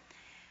clearly?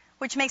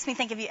 Which makes me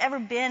think, have you ever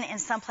been in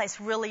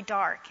someplace really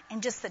dark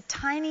and just the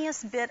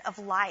tiniest bit of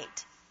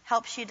light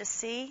helps you to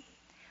see?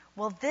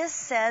 Well, this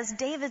says,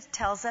 David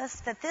tells us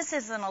that this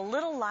isn't a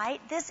little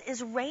light. This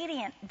is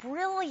radiant,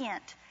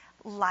 brilliant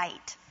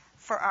light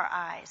for our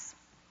eyes.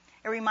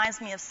 It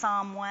reminds me of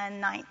Psalm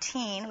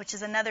 119, which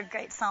is another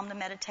great psalm to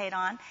meditate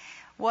on.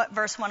 What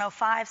verse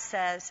 105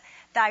 says,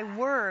 "Thy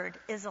word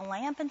is a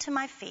lamp unto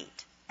my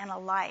feet and a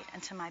light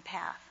unto my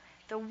path."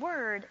 The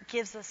word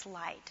gives us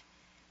light.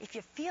 If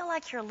you feel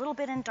like you're a little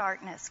bit in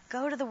darkness,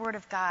 go to the Word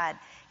of God.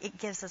 It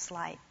gives us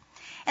light.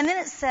 And then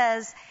it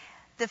says,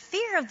 the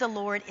fear of the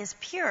Lord is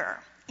pure,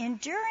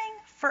 enduring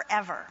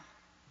forever.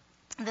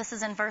 This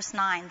is in verse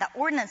 9. The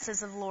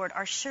ordinances of the Lord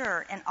are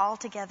sure and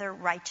altogether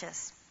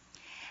righteous.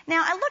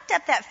 Now, I looked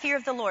up that fear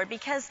of the Lord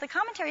because the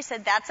commentary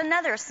said that's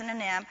another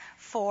synonym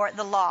for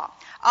the law.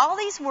 All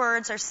these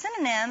words are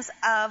synonyms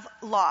of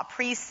law,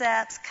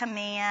 precepts,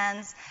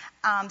 commands,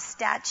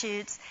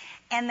 statutes,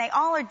 and they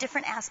all are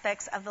different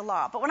aspects of the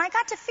law. But when I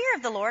got to fear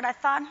of the Lord, I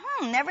thought,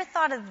 never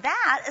thought of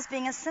that as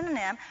being a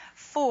synonym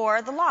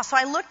for the law. So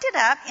I looked it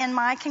up in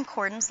my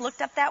concordance,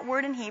 looked up that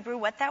word in Hebrew,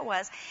 what that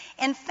was,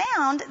 and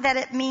found that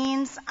it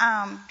means,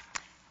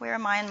 where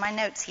am I in my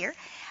notes here?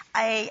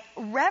 A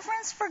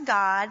reverence for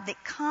God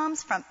that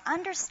comes from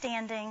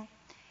understanding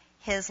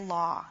His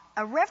law.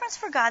 A reverence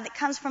for God that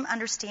comes from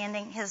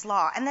understanding His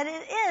law. And that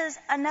it is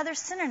another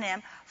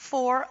synonym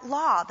for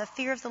law, the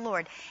fear of the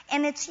Lord.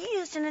 And it's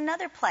used in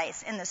another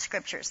place in the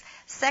Scriptures.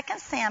 2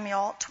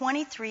 Samuel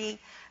 23,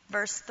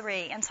 verse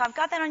 3. And so I've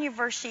got that on your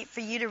verse sheet for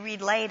you to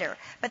read later.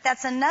 But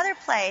that's another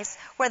place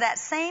where that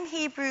same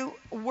Hebrew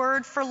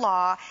word for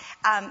law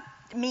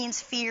means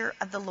fear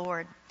of the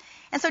Lord.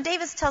 And so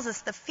David tells us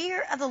the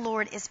fear of the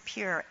Lord is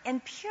pure.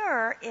 And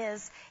pure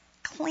is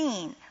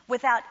clean,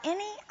 without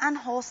any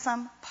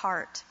unwholesome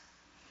part.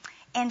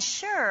 And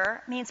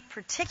sure means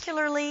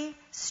particularly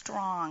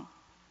strong.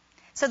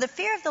 So the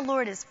fear of the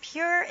Lord is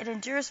pure, it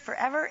endures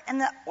forever, and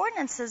the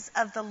ordinances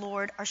of the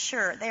Lord are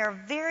sure. They are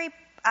very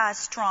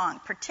strong,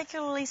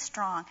 particularly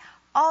strong,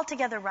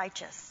 altogether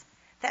righteous.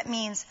 That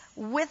means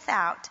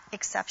without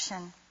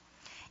exception.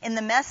 In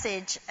the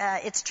Message,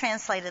 it's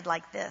translated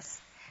like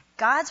this.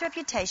 God's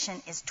reputation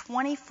is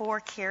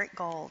 24-karat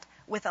gold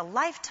with a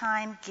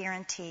lifetime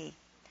guarantee.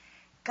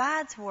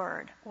 God's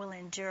word will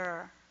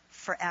endure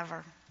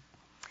forever.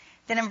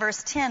 Then in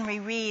verse 10, we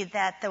read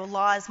that the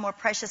law is more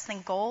precious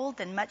than gold,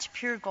 than much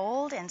pure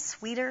gold, and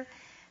sweeter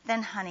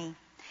than honey.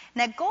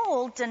 Now,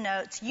 gold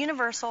denotes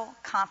universal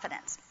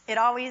confidence. It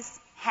always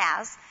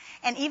has.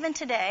 And even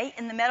today,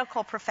 in the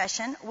medical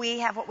profession, we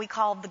have what we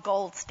call the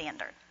gold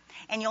standard.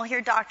 And you'll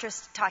hear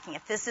doctors talking,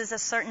 if this is a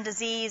certain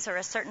disease or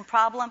a certain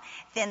problem,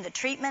 then the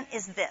treatment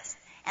is this.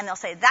 And they'll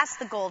say, that's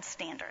the gold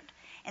standard.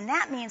 And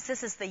that means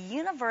this is the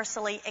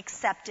universally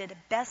accepted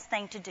best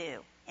thing to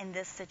do in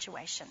this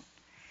situation.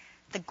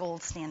 The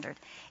gold standard.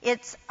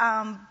 It's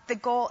the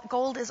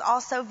gold is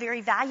also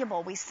very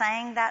valuable. We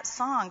sang that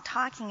song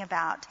talking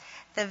about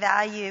the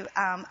value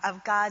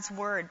of God's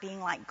word being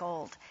like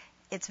gold.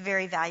 It's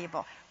very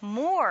valuable.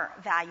 More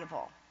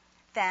valuable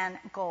than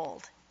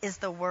gold is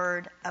the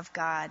word of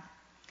God.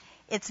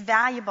 It's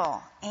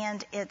valuable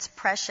and it's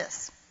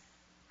precious.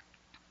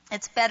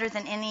 It's better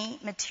than any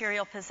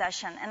material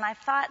possession. And I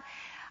thought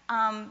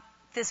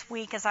this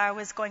week as I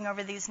was going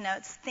over these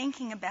notes,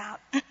 thinking about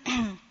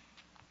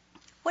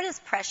what is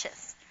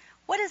precious?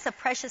 What is a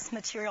precious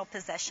material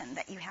possession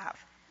that you have?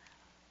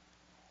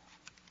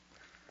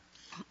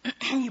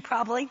 You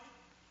probably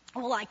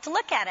will like to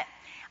look at it.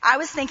 I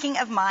was thinking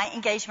of my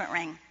engagement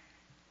ring.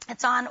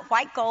 It's on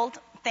white gold,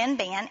 thin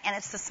band, and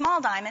it's a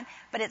small diamond,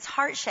 but it's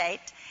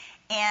heart-shaped,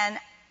 and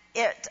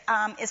it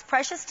is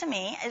precious to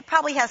me. It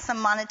probably has some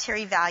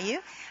monetary value,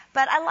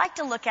 But I like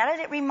to look at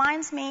it. It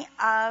reminds me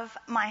of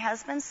my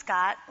husband,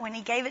 Scott, when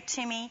he gave it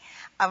to me,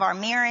 of our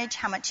marriage,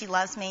 how much he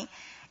loves me.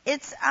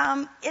 It's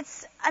a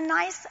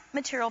nice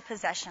material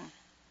possession.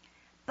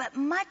 But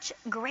much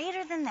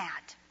greater than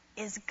that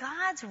is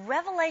God's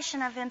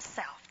revelation of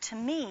himself to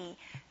me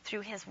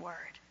through his word.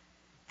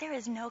 There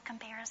is no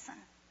comparison.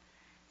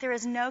 There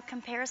is no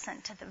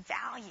comparison to the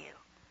value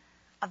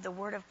of the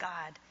word of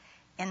God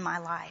in my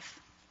life.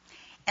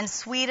 And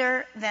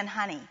sweeter than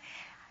honey.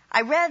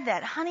 I read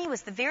that honey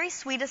was the very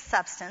sweetest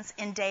substance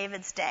in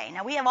David's day.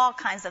 Now, we have all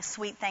kinds of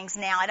sweet things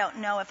now. I don't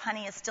know if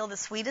honey is still the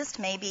sweetest.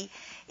 Maybe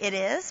it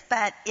is,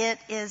 but it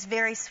is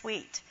very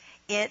sweet.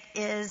 It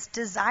is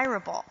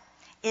desirable.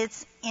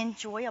 It's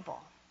enjoyable.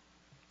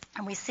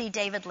 And we see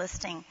David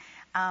listing,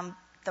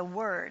 the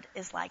word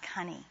is like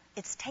honey.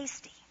 It's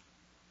tasty.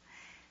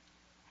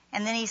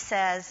 And then he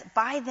says,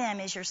 by them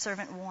is your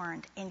servant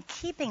warned. In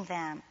keeping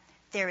them,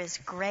 there is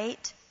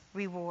great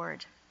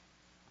reward.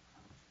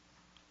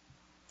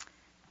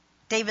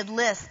 David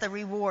lists the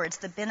rewards,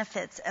 the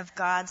benefits of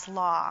God's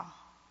law.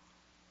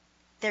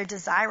 They're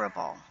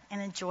desirable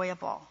and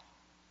enjoyable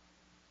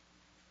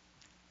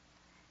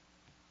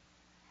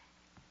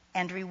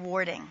and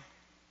rewarding.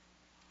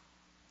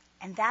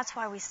 And that's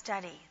why we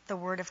study the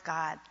Word of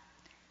God.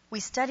 We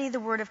study the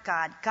Word of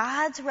God,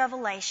 God's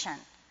revelation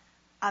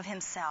of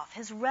himself,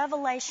 his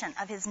revelation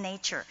of his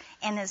nature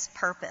and his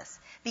purpose,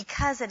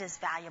 because it is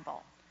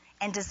valuable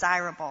and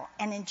desirable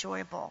and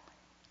enjoyable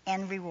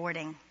and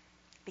rewarding,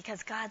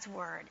 because God's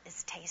Word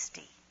is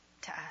tasty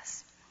to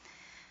us.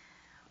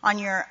 On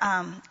your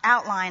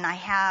outline, I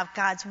have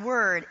God's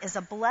Word is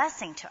a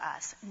blessing to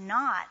us,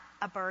 not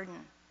a burden.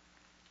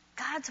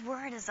 God's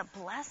Word is a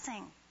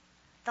blessing.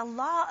 The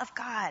law of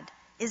God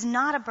is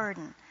not a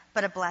burden,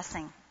 but a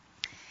blessing.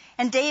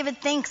 And David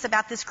thinks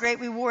about this great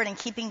reward in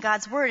keeping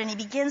God's word, and he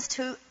begins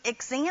to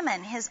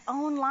examine his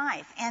own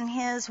life and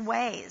his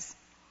ways.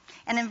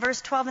 And in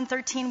verse 12 and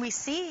 13, we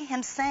see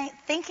him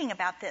thinking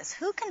about this.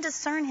 Who can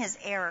discern his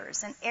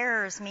errors? And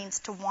errors means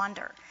to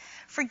wander.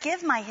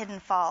 Forgive my hidden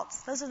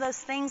faults. Those are those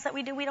things that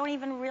we do we don't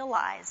even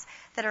realize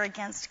that are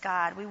against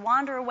God. We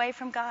wander away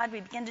from God.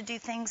 We begin to do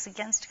things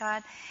against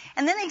God.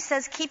 And then he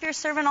says, keep your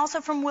servant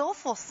also from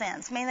willful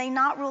sins. May they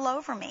not rule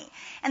over me.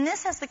 And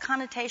this has the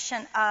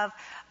connotation of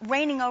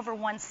reigning over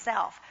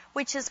oneself,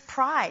 which is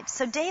pride.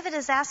 So David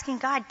is asking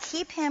God,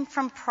 keep him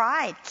from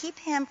pride. Keep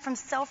him from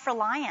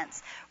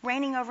self-reliance,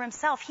 reigning over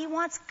himself. He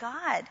wants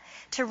God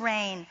to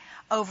reign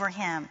over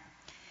him.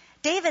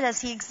 David, as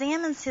he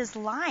examines his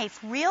life,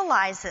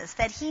 realizes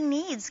that he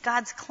needs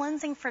God's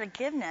cleansing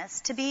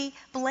forgiveness to be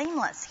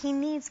blameless. He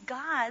needs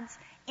God's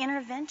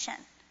intervention.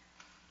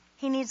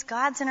 He needs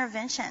God's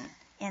intervention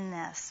in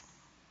this.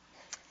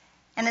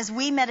 And as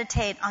we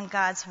meditate on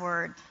God's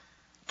word,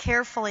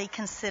 carefully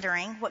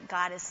considering what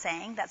God is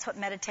saying, that's what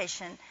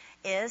meditation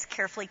is,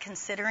 carefully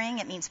considering.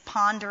 It means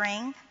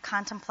pondering,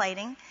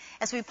 contemplating.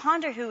 As we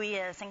ponder who he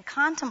is and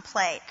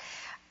contemplate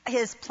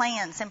his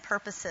plans and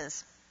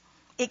purposes,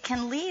 it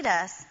can lead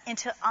us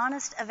into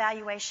honest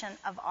evaluation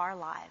of our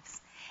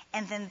lives.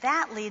 And then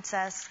that leads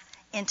us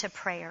into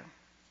prayer.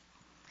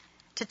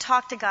 To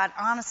talk to God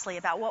honestly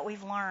about what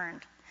we've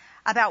learned,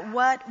 about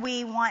what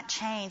we want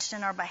changed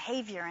in our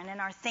behavior and in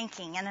our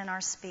thinking and in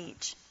our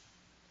speech.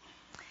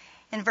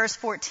 In verse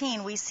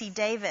 14, we see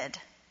David,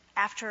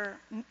 after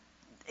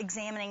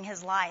examining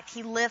his life,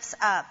 he lifts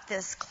up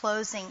this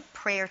closing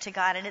prayer to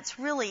God, and it's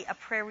really a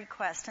prayer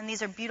request. And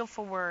these are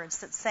beautiful words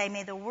that say,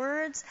 may the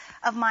words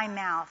of my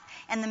mouth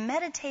and the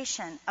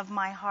meditation of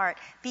my heart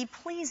be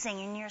pleasing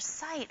in your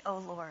sight, O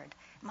Lord,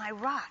 my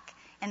rock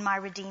and my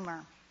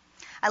redeemer.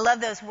 I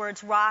love those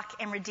words, rock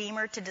and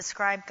redeemer, to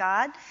describe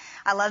God.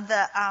 I love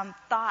the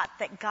thought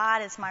that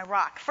God is my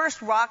rock.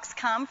 First, rocks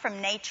come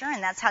from nature,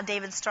 and that's how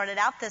David started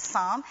out this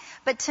psalm.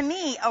 But to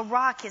me, a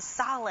rock is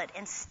solid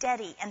and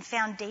steady and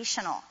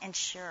foundational and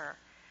sure.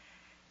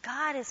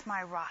 God is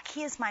my rock.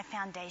 He is my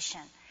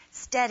foundation,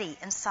 steady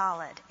and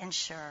solid and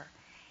sure.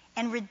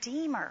 And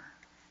redeemer,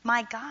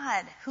 my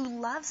God,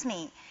 who loves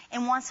me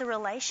and wants a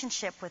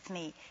relationship with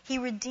me. He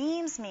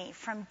redeems me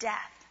from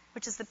death,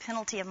 which is the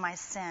penalty of my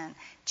sin.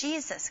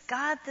 Jesus,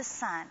 God the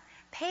Son,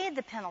 paid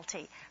the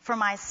penalty for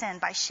my sin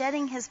by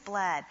shedding his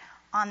blood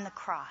on the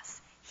cross.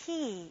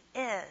 He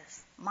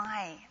is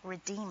my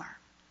Redeemer.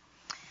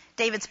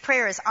 David's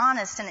prayer is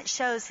honest, and it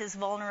shows his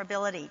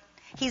vulnerability.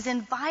 He's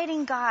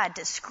inviting God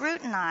to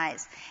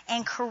scrutinize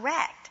and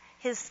correct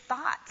his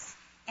thoughts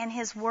and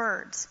his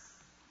words.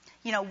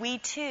 You know, we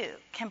too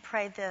can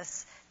pray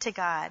this to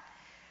God.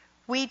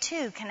 We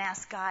too can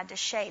ask God to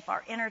shape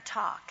our inner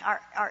talk,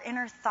 our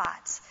inner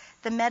thoughts,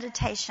 the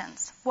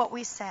meditations, what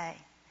we say.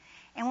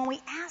 And when we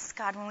ask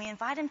God, when we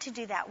invite him to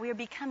do that, we are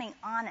becoming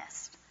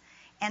honest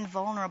and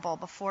vulnerable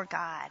before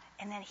God.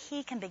 And then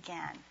he can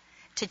begin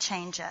to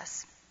change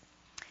us.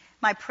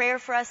 My prayer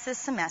for us this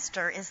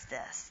semester is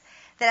this,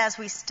 that as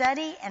we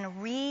study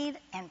and read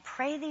and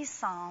pray these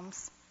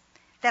Psalms,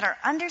 that our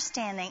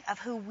understanding of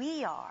who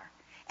we are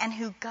and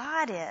who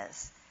God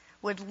is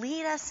would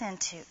lead us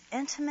into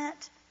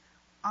intimate,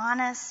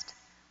 honest,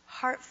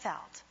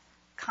 heartfelt,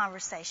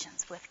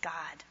 conversations with God.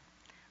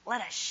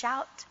 Let us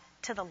shout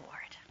to the Lord.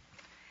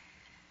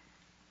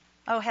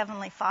 Oh,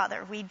 Heavenly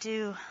Father, we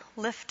do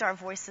lift our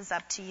voices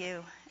up to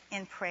you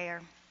in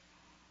prayer.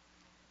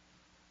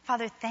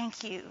 Father,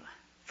 thank you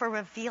for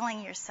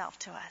revealing yourself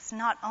to us,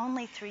 not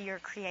only through your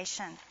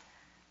creation,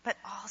 but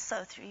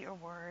also through your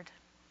word.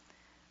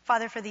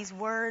 Father, for these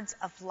words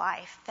of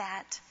life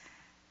that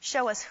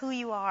show us who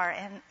you are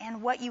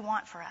and what you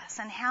want for us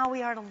and how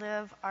we are to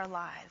live our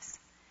lives.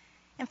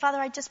 And Father,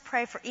 I just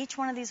pray for each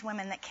one of these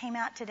women that came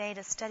out today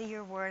to study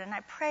your word. And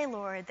I pray,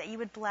 Lord, that you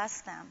would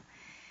bless them.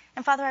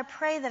 And Father, I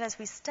pray that as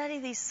we study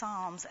these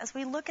Psalms, as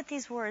we look at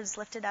these words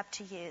lifted up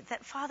to you,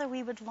 that Father,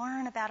 we would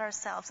learn about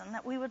ourselves and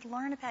that we would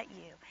learn about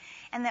you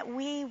and that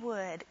we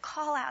would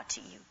call out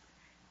to you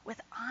with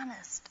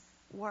honest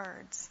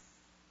words,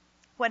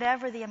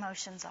 whatever the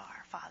emotions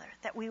are, Father,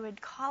 that we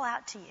would call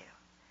out to you,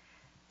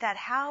 that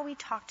how we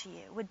talk to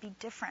you would be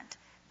different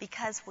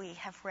because we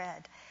have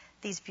read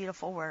these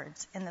beautiful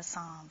words in the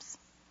Psalms.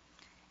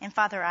 And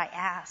Father, I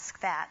ask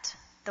that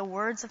the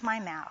words of my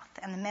mouth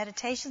and the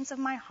meditations of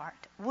my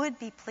heart would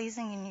be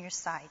pleasing in your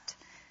sight,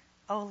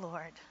 O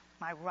Lord,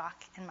 my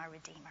rock and my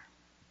redeemer.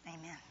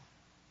 Amen.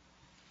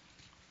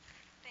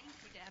 Thank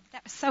you, Deb.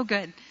 That was so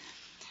good.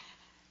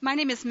 My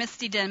name is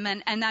Misty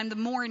Denman, and I'm the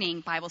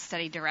morning Bible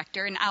study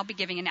director, and I'll be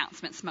giving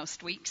announcements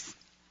most weeks.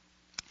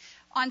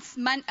 On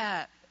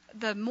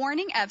the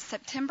morning of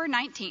September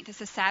 19th,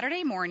 it's a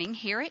Saturday morning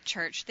here at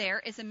church,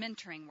 there is a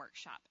mentoring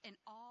workshop, and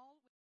all